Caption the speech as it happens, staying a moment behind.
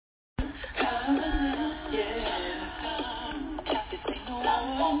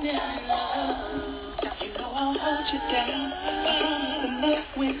You know I'll hold you down. I promise to love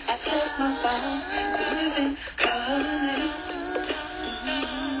when I set my vows to live in covenant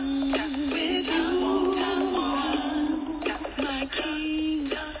with you, my king.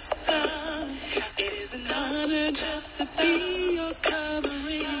 It is an honor just to be your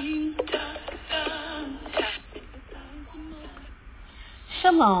covering.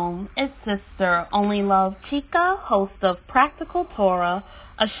 Shalom, it's Sister Only Love Chica, host of Practical Torah,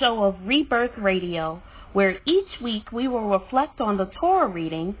 a show of Rebirth Radio, where each week we will reflect on the Torah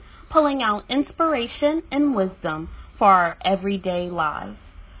reading, pulling out inspiration and wisdom for our everyday lives.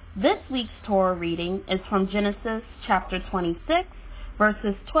 This week's Torah reading is from Genesis chapter 26,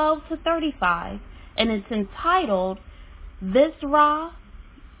 verses 12 to 35, and it's entitled Visra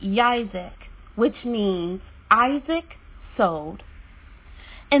Yisek, which means Isaac sowed.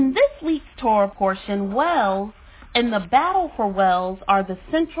 In this week's Torah portion, wells and the battle for wells are the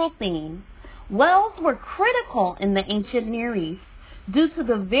central theme. Wells were critical in the ancient Near East due to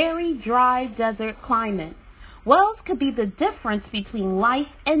the very dry desert climate. Wells could be the difference between life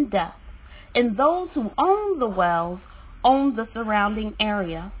and death, and those who owned the wells owned the surrounding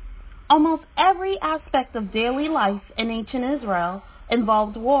area. Almost every aspect of daily life in ancient Israel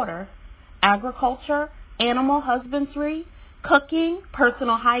involved water: agriculture, animal husbandry, cooking,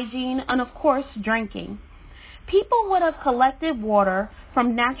 personal hygiene, and of course, drinking. People would have collected water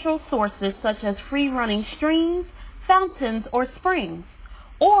from natural sources such as free-running streams, fountains, or springs,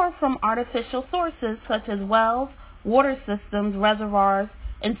 or from artificial sources such as wells, water systems, reservoirs,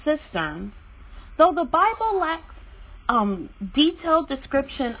 and cisterns. Though the Bible lacks detailed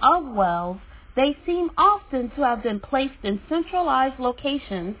description of wells, they seem often to have been placed in centralized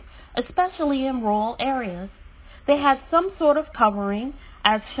locations, especially in rural areas. They had some sort of covering,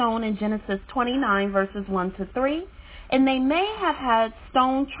 as shown in Genesis 29, verses 1 to 3, and they may have had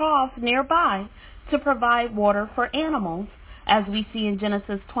stone troughs nearby to provide water for animals, as we see in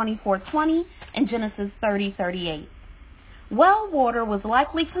Genesis 24:20 and Genesis 30:38. Well water was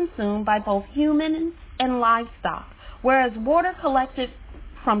likely consumed by both humans and livestock, whereas water collected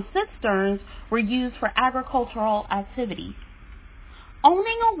from cisterns were used for agricultural activities.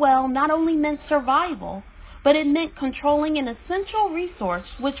 Owning a well not only meant survival, but it meant controlling an essential resource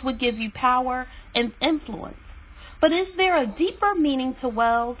which would give you power and influence. But is there a deeper meaning to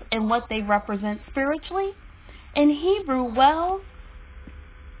wells and what they represent spiritually? In Hebrew, wells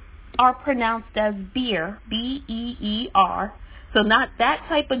are pronounced as beer, B-E-E-R, so not that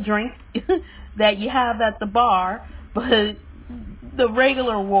type of drink that you have at the bar, but the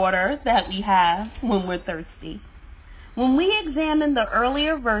regular water that we have when we're thirsty. When we examine the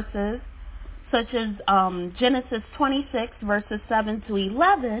earlier verses, such as Genesis 26, verses 7 to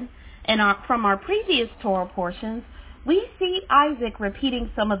 11, and from our previous Torah portions, we see Isaac repeating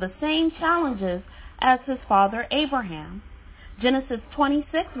some of the same challenges as his father Abraham. Genesis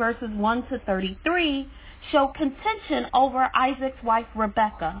 26, verses 1 to 33, show contention over Isaac's wife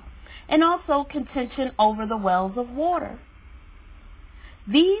Rebekah, and also contention over the wells of water.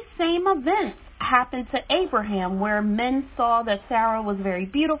 These same events happened to Abraham, where men saw that Sarah was very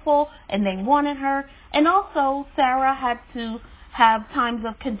beautiful and they wanted her, and also Sarah had to have times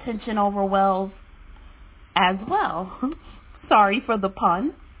of contention over wells as well. Sorry for the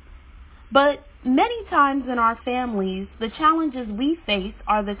pun. But many times in our families, the challenges we face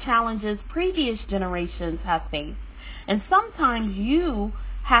are the challenges previous generations have faced. And sometimes you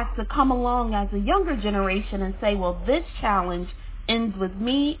have to come along as a younger generation and say, well, this challenge ends with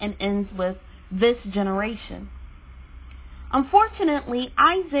me and ends with this generation. Unfortunately,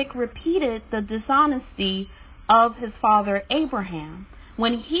 Isaac repeated the dishonesty of his father Abraham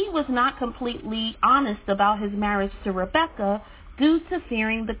when he was not completely honest about his marriage to Rebekah due to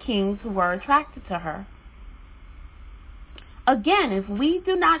fearing the kings who were attracted to her. Again, if we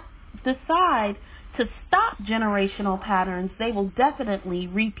do not decide to stop generational patterns, they will definitely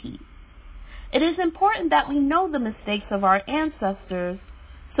repeat. It is important that we know the mistakes of our ancestors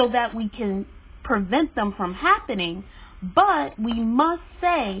so that we can prevent them from happening, but we must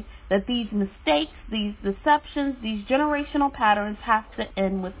say that these mistakes, these deceptions, these generational patterns have to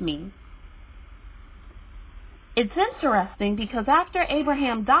end with me. It's interesting because after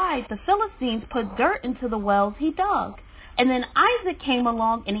Abraham died, the Philistines put dirt into the wells he dug. And then Isaac came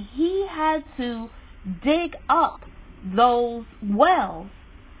along and he had to dig up those wells.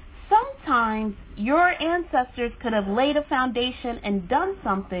 Sometimes your ancestors could have laid a foundation and done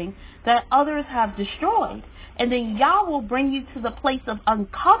something that others have destroyed. And then Yah will bring you to the place of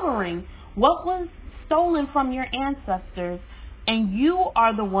uncovering what was stolen from your ancestors, and you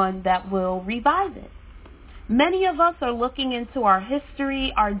are the one that will revive it. Many of us are looking into our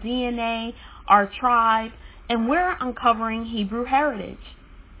history, our DNA, our tribe, and we're uncovering Hebrew heritage.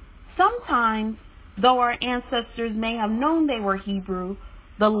 Sometimes, though our ancestors may have known they were Hebrew,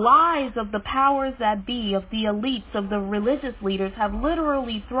 the lies of the powers that be, of the elites, of the religious leaders, have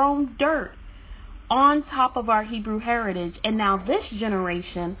literally thrown dirt on top of our Hebrew heritage. And now this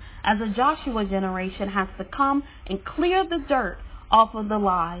generation, as a Joshua generation, has to come and clear the dirt off of the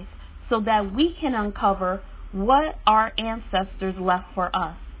lies so that we can uncover what our ancestors left for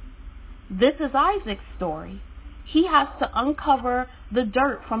us. This is Isaac's story. He has to uncover the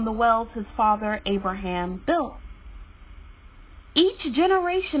dirt from the wells his father Abraham built. Each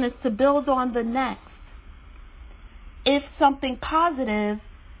generation is to build on the next if something positive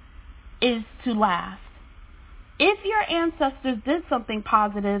is to last. If your ancestors did something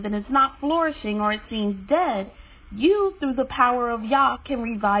positive and it's not flourishing or it seems dead, you, through the power of Yah, can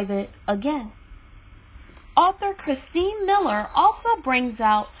revive it again. Author Christine Miller also brings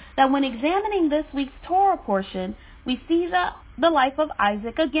out that when examining this week's Torah portion, we see the life of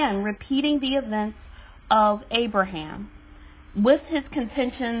Isaac again, repeating the events of Abraham with his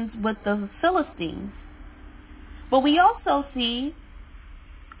contentions with the Philistines. But we also see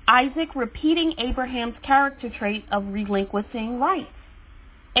Isaac repeating Abraham's character trait of relinquishing rights.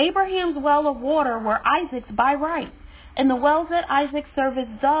 Abraham's well of water were Isaac's by right, and the wells that Isaac's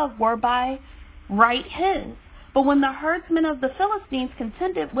servants dug were by right his. But when the herdsmen of the Philistines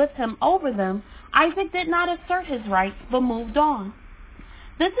contended with him over them, Isaac did not assert his rights, but moved on.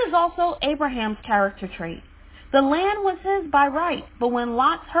 This is also Abraham's character trait. The land was his by right, but when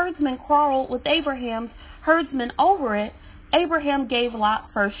Lot's herdsmen quarreled with Abraham's herdsmen over it, Abraham gave Lot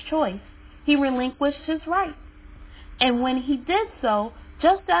first choice. He relinquished his right. And when he did so,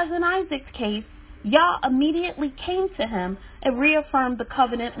 just as in Isaac's case, Yah immediately came to him and reaffirmed the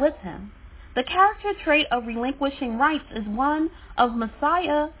covenant with him. The character trait of relinquishing rights is one of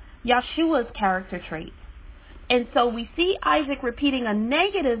Messiah Yeshua's character traits. And so we see Isaac repeating a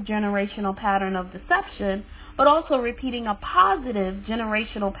negative generational pattern of deception, but also repeating a positive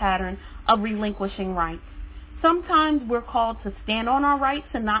generational pattern of relinquishing rights. Sometimes we're called to stand on our rights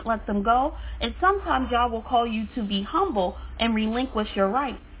and not let them go, and sometimes Yah will call you to be humble and relinquish your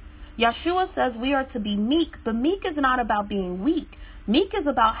rights. Yeshua says we are to be meek, but meek is not about being weak. Meek is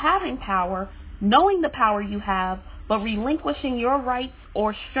about having power, knowing the power you have, but relinquishing your rights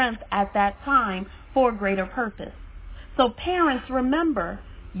or strength at that time for a greater purpose. So parents, remember,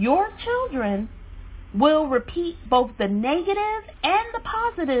 your children will repeat both the negative and the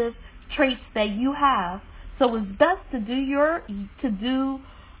positive traits that you have. So it's best to do your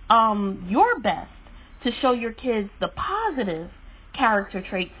best to show your kids the positive character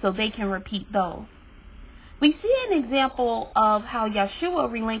traits so they can repeat those. We see an example of how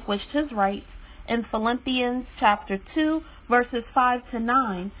Yeshua relinquished his rights in Philippians chapter 2, verses 5 to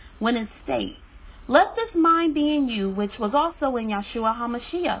 9, when it states, "Let this mind be in you, which was also in Yeshua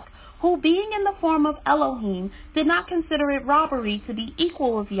HaMashiach, who being in the form of Elohim, did not consider it robbery to be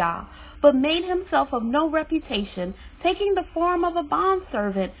equal with Yah, but made himself of no reputation, taking the form of a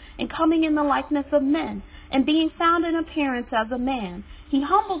bondservant and coming in the likeness of men. And being found in appearance as a man, he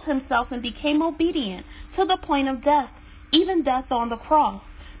humbled himself and became obedient to the point of death, even death on the cross.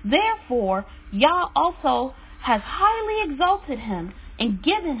 Therefore, Yah also has highly exalted him and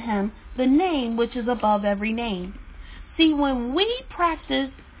given him the name which is above every name." See, when we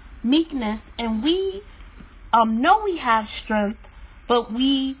practice meekness and we know we have strength, but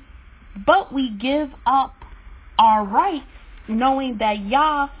we give up our rights, knowing that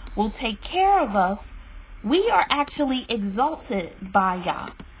Yah will take care of us, we are actually exalted by Yah,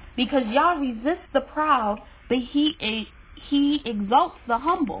 because Yah resists the proud, but he exalts the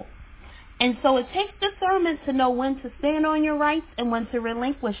humble. And so it takes discernment to know when to stand on your rights and when to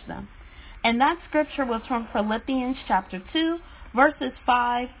relinquish them. And that scripture was from Philippians chapter 2, verses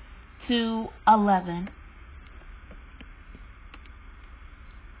 5 to 11.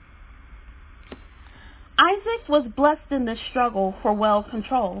 Isaac was blessed in this struggle for well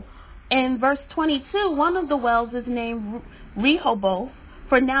control. In verse 22, one of the wells is named Rehoboth,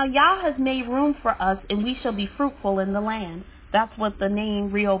 for now Yah has made room for us, and we shall be fruitful in the land. That's what the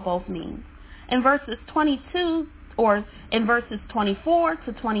name Rehoboth means. In verses 24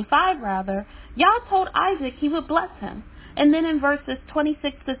 to 25, Yah told Isaac he would bless him. And then in verses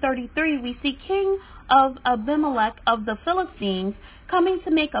 26 to 33, we see King of Abimelech of the Philistines coming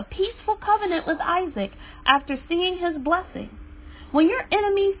to make a peaceful covenant with Isaac after seeing his blessing. When your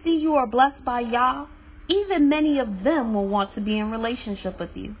enemies see you are blessed by Yah, even many of them will want to be in relationship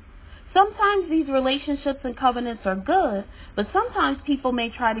with you. Sometimes these relationships and covenants are good, but sometimes people may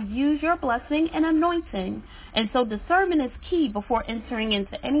try to use your blessing and anointing, and so discernment is key before entering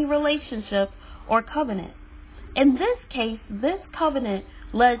into any relationship or covenant. In this case, this covenant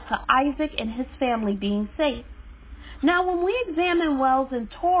led to Isaac and his family being safe. Now, when we examine wells in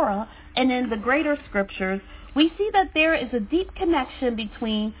Torah and in the greater scriptures, we see that there is a deep connection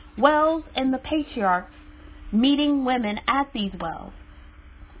between wells and the patriarchs meeting women at these wells.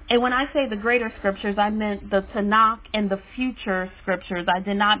 And when I say the greater scriptures, I meant the Tanakh and the future scriptures. I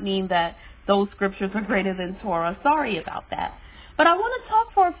did not mean that those scriptures are greater than Torah. Sorry about that. But I want to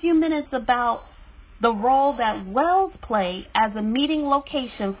talk for a few minutes about the role that wells play as a meeting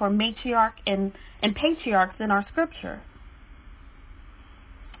location for matriarch and patriarchs in our scripture.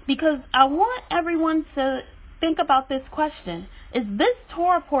 Because I want everyone to think about this question. Is this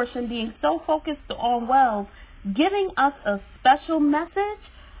Torah portion being so focused on wells giving us a special message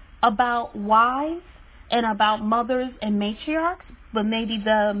about wives and about mothers and matriarchs, but maybe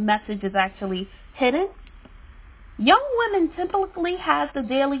the message is actually hidden? Young women typically have the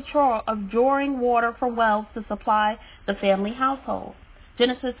daily chore of drawing water from wells to supply the family household.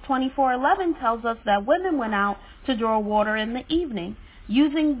 Genesis 24:11 tells us that women went out to draw water in the evening,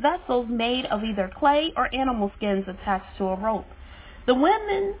 using vessels made of either clay or animal skins attached to a rope. The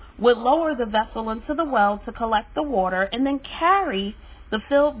women would lower the vessel into the well to collect the water and then carry the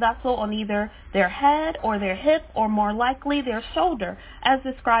filled vessel on either their head or their hip, or more likely their shoulder, as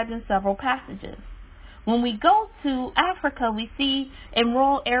described in several passages. When we go to Africa, we see in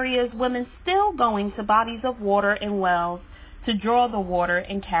rural areas women still going to bodies of water and wells to draw the water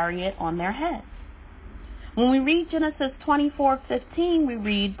and carry it on their heads. When we read Genesis 24:15, we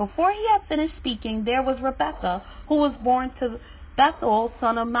read, "Before he had finished speaking, there was Rebekah, who was born to Bethuel,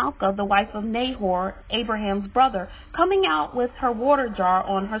 son of Milcah, the wife of Nahor, Abraham's brother, coming out with her water jar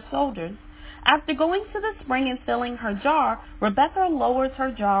on her shoulders. After going to the spring and filling her jar, Rebekah lowers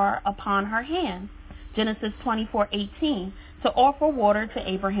her jar upon her hand." Genesis 24:18, to offer water to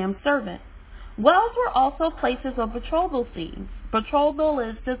Abraham's servant. Wells were also places of betrothal scenes. Betrothal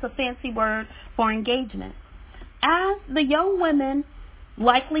is just a fancy word for engagement. As the young women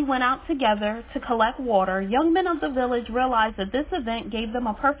likely went out together to collect water, young men of the village realized that this event gave them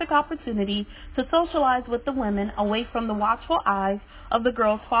a perfect opportunity to socialize with the women away from the watchful eyes of the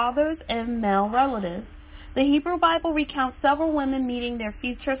girls' fathers and male relatives. The Hebrew Bible recounts several women meeting their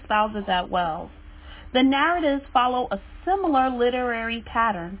future spouses at wells. The narratives follow a similar literary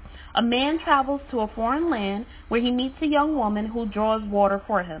pattern. A man travels to a foreign land where he meets a young woman who draws water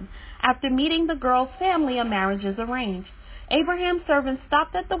for him. After meeting the girl's family, a marriage is arranged. Abraham's servant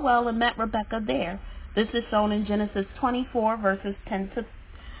stopped at the well and met Rebekah there. This is shown in Genesis 24, verses 10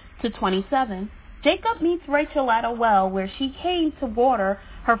 to 27. Jacob meets Rachel at a well where she came to water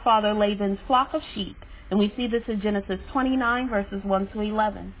her father Laban's flock of sheep. And we see this in Genesis 29, verses 1 to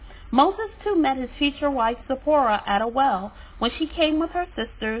 11. Moses, too, met his future wife Zipporah at a well when she came with her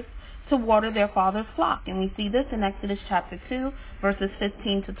sisters to water their father's flock. And we see this in Exodus chapter 2, verses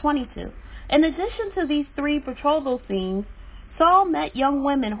 15 to 22. In addition to these three betrothal scenes, Saul met young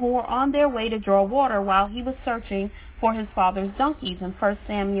women who were on their way to draw water while he was searching for his father's donkeys in 1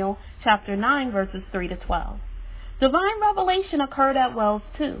 Samuel chapter 9, verses 3 to 12. Divine revelation occurred at wells,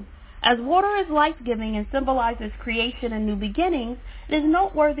 too. As water is life-giving and symbolizes creation and new beginnings, it is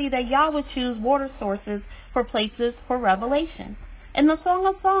noteworthy that Yah would choose water sources for places for revelation. In the Song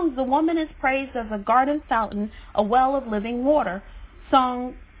of Songs, the woman is praised as a garden fountain, a well of living water.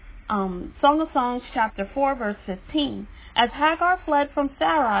 Song of Songs, chapter 4, verse 15. As Hagar fled from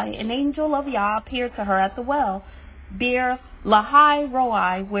Sarai, an angel of Yah appeared to her at the well, Beer Lahai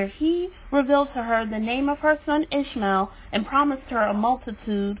Roi, where he revealed to her the name of her son Ishmael and promised her a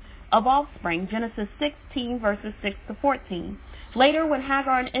multitude of offspring. Genesis 16, verses 6 to 14. Later, when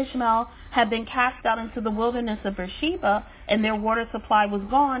Hagar and Ishmael had been cast out into the wilderness of Beersheba and their water supply was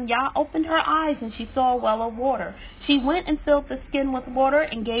gone, Yah opened her eyes and she saw a well of water. She went and filled the skin with water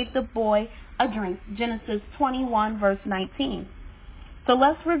and gave the boy a drink. Genesis 21, verse 19. So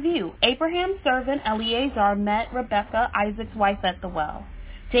let's review. Abraham's servant Eliezer met Rebekah, Isaac's wife, at the well.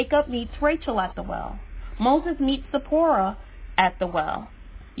 Jacob meets Rachel at the well. Moses meets Zipporah at the well.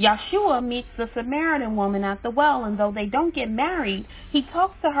 Yeshua meets the Samaritan woman at the well, and though they don't get married, he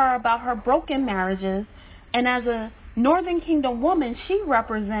talks to her about her broken marriages, and as a northern kingdom woman, she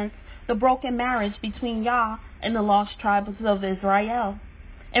represents the broken marriage between Yah and the lost tribes of Israel.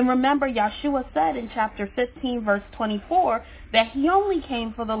 And remember, Yeshua said in chapter 15, verse 24, that he only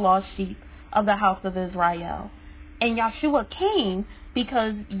came for the lost sheep of the house of Israel. And Yeshua came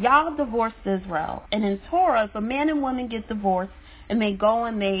because Yah divorced Israel. And in Torah, if a man and woman get divorced, and they go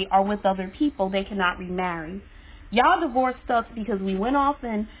and they are with other people, they cannot remarry. Yah divorced us because we went off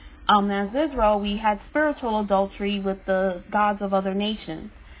and as Israel, we had spiritual adultery with the gods of other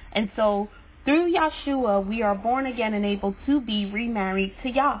nations. And so through Yahshua, we are born again and able to be remarried to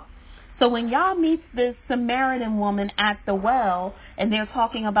Yah. So when Yah meets this Samaritan woman at the well, and they're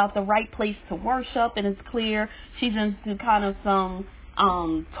talking about the right place to worship, and it's clear she's into kind of some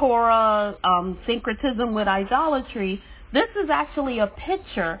Torah syncretism with idolatry, this is actually a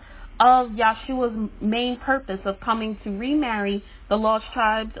picture of Yahshua's main purpose of coming to remarry the lost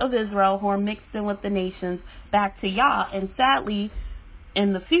tribes of Israel who are mixed in with the nations back to Yah. And sadly,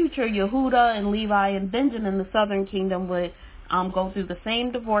 in the future, Yehuda and Levi and Benjamin, the southern kingdom, would go through the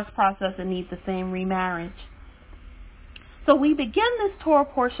same divorce process and need the same remarriage. So we begin this Torah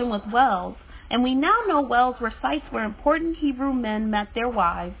portion with wells, and we now know wells were sites where important Hebrew men met their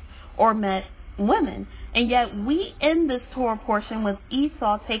wives or met women. And yet we end this Torah portion with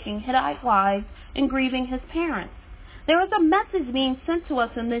Esau taking Hittite wives and grieving his parents. There is a message being sent to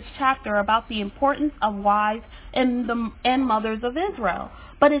us in this chapter about the importance of wives and mothers of Israel.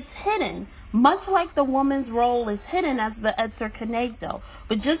 But it's hidden, much like the woman's role is hidden as the Etzer Kenegdo.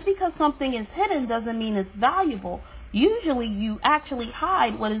 But just because something is hidden doesn't mean it's valuable. Usually you actually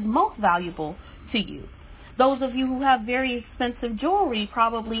hide what is most valuable to you. Those of you who have very expensive jewelry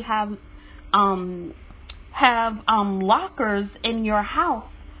probably have lockers in your house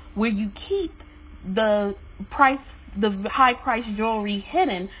where you keep the high price jewelry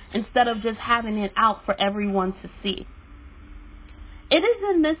hidden instead of just having it out for everyone to see. It is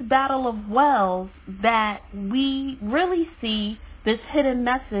in this battle of wells that we really see this hidden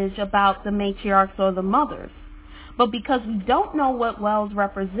message about the matriarchs or the mothers. But because we don't know what wells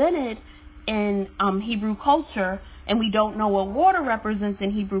represented in Hebrew culture, and we don't know what water represents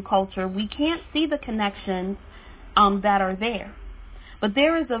in Hebrew culture, we can't see the connections that are there. But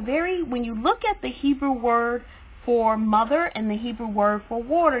there is when you look at the Hebrew word for mother and the Hebrew word for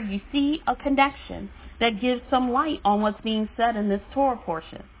water, you see a connection that gives some light on what's being said in this Torah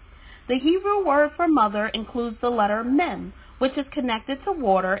portion. The Hebrew word for mother includes the letter mem, which is connected to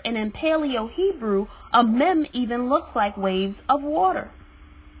water, and in Paleo-Hebrew, a mem even looks like waves of water.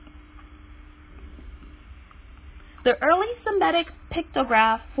 The early Semitic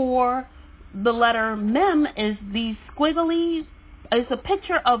pictograph for the letter mem is a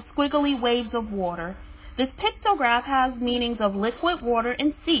picture of squiggly waves of water. This pictograph has meanings of liquid water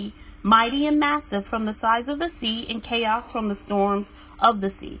and sea, mighty and massive from the size of the sea and chaos from the storms of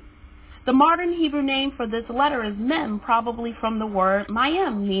the sea. The modern Hebrew name for this letter is mem, probably from the word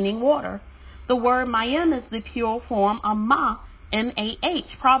mayim, meaning water. The word mayim is the pure form of ma, M-A-H,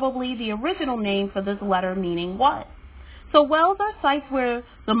 probably the original name for this letter meaning what. So wells are sites where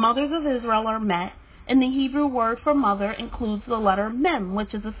the mothers of Israel are met, and the Hebrew word for mother includes the letter mem,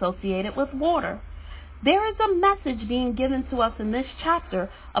 which is associated with water. There is a message being given to us in this chapter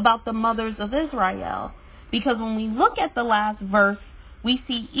about the mothers of Israel, because when we look at the last verse, we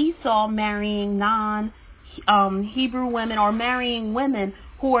see Esau marrying non-Hebrew women, or marrying women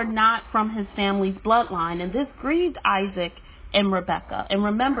who are not from his family's bloodline, and this grieved Isaac and Rebekah. And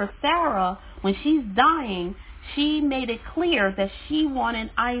remember, Sarah, when she's dying, she made it clear that she wanted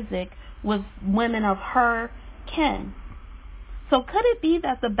Isaac with women of her kin. So could it be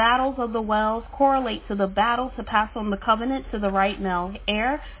that the battles of the wells correlate to the battle to pass on the covenant to the right male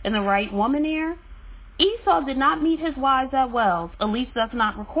heir and the right woman heir? Esau did not meet his wives at wells, at least that's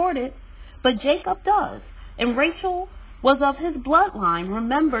not recorded, but Jacob does. And Rachel was of his bloodline.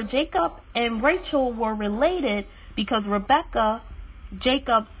 Remember, Jacob and Rachel were related because Rebekah,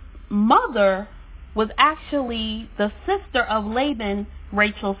 Jacob's mother, was actually the sister of Laban,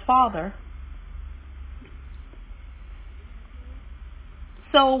 Rachel's father.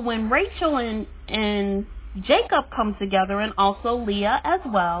 So when Rachel and Jacob come together, and also Leah as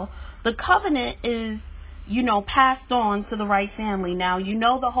well, the covenant is, passed on to the right family. Now,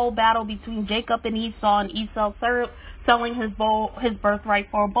 the whole battle between Jacob and Esau selling his birthright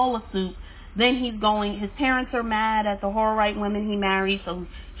for a bowl of soup. Then his parents are mad at the Horite women he married, so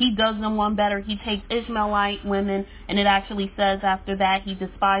he does them one better. He takes Ishmaelite women, and it actually says after that he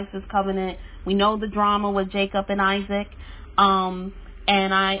despised his covenant. We know the drama with Jacob and Isaac.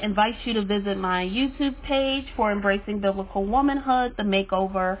 And I invite you to visit my YouTube page for Embracing Biblical Womanhood, the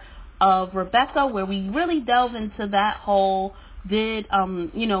makeover of Rebekah, where we really delve into that whole,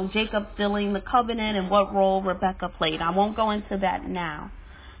 Jacob stealing the covenant and what role Rebekah played. I won't go into that now.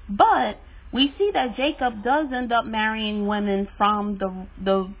 But we see that Jacob does end up marrying women from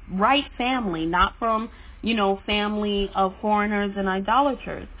the right family, not from, family of foreigners and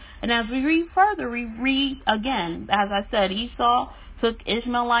idolaters. And as we read further, we read again, as I said, Esau took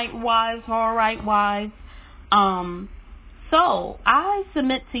Ishmaelite wives, Horite wives. So I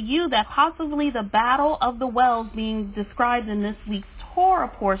submit to you that possibly the battle of the wells being described in this week's Torah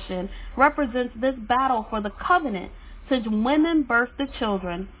portion represents this battle for the covenant, since women birth the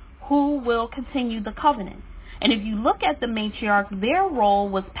children who will continue the covenant. And if you look at the matriarchs, their role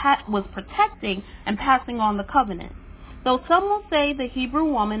was protecting and passing on the covenant. Though some will say the Hebrew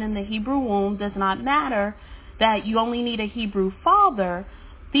woman in the Hebrew womb does not matter, that you only need a Hebrew father,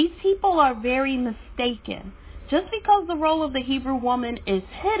 these people are very mistaken. Just because the role of the Hebrew woman is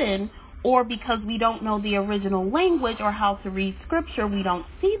hidden, or because we don't know the original language or how to read scripture, we don't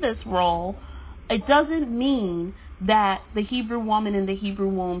see this role, it doesn't mean that the Hebrew woman in the Hebrew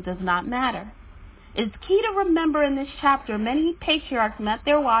womb does not matter. It's key to remember in this chapter, many patriarchs met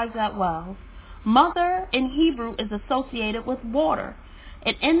their wives at wells. Mother in Hebrew is associated with water.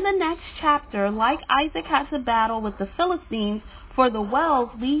 And in the next chapter, like Isaac had to battle with the Philistines for the wells,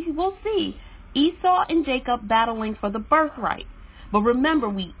 we will see Esau and Jacob battling for the birthright. But remember,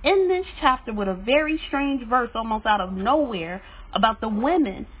 we end this chapter with a very strange verse almost out of nowhere about the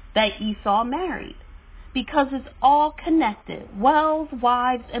women that Esau married. Because it's all connected. Wells,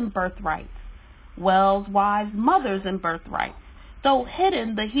 wives, and birthrights. Wells, wives, mothers, and birthrights. Though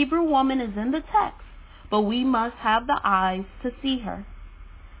hidden, the Hebrew woman is in the text, but we must have the eyes to see her.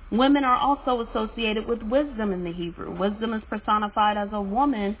 Women are also associated with wisdom in the Hebrew. Wisdom is personified as a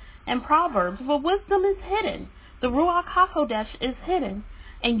woman in Proverbs, but wisdom is hidden. The Ruach HaKodesh is hidden.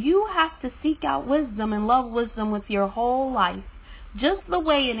 And you have to seek out wisdom and love wisdom with your whole life. Just the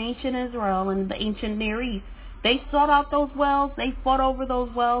way in ancient Israel and the ancient Near East, they sought out those wells, they fought over those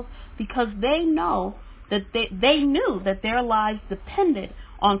wells because they knew that their lives depended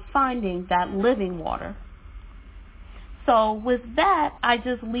on finding that living water. So with that, I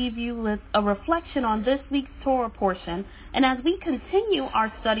just leave you with a reflection on this week's Torah portion. And as we continue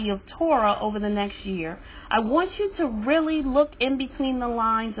our study of Torah over the next year, I want you to really look in between the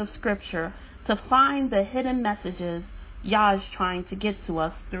lines of Scripture to find the hidden messages Yah is trying to get to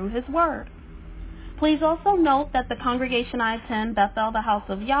us through His Word. Please also note that the congregation I attend, Bethel, the House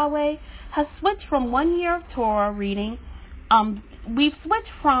of Yahweh, has switched from 1 year of Torah reading. We've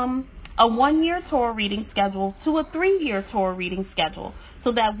switched from a 1 year Torah reading schedule to a 3 year Torah reading schedule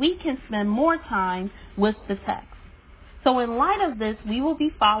so that we can spend more time with the text. So in light of this, we will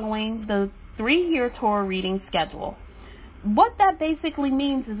be following the 3 year Torah reading schedule. What that basically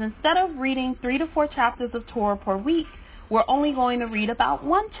means is instead of reading 3 to 4 chapters of Torah per week, we're only going to read about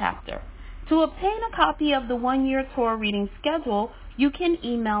 1 chapter. To obtain a copy of the 1 year Torah reading schedule, you can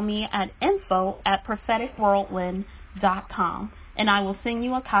email me at info@propheticworldwin.com, and I will send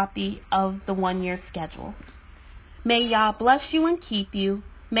you a copy of the 1 year schedule. May Yah bless you and keep you.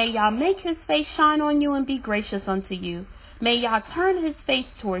 May Yah make His face shine on you and be gracious unto you. May Yah turn His face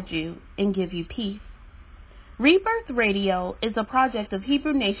toward you and give you peace. Rebirth Radio is a project of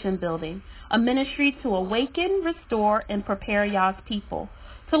Hebrew Nation Building, a ministry to awaken, restore, and prepare Yah's people.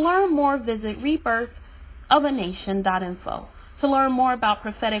 To learn more, visit rebirthofanation.info. To learn more about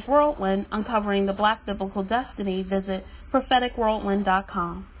Prophetic Whirlwind, uncovering the Black biblical destiny, visit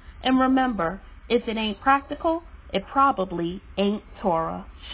propheticworldwind.com. And remember, if it ain't practical, it probably ain't Torah.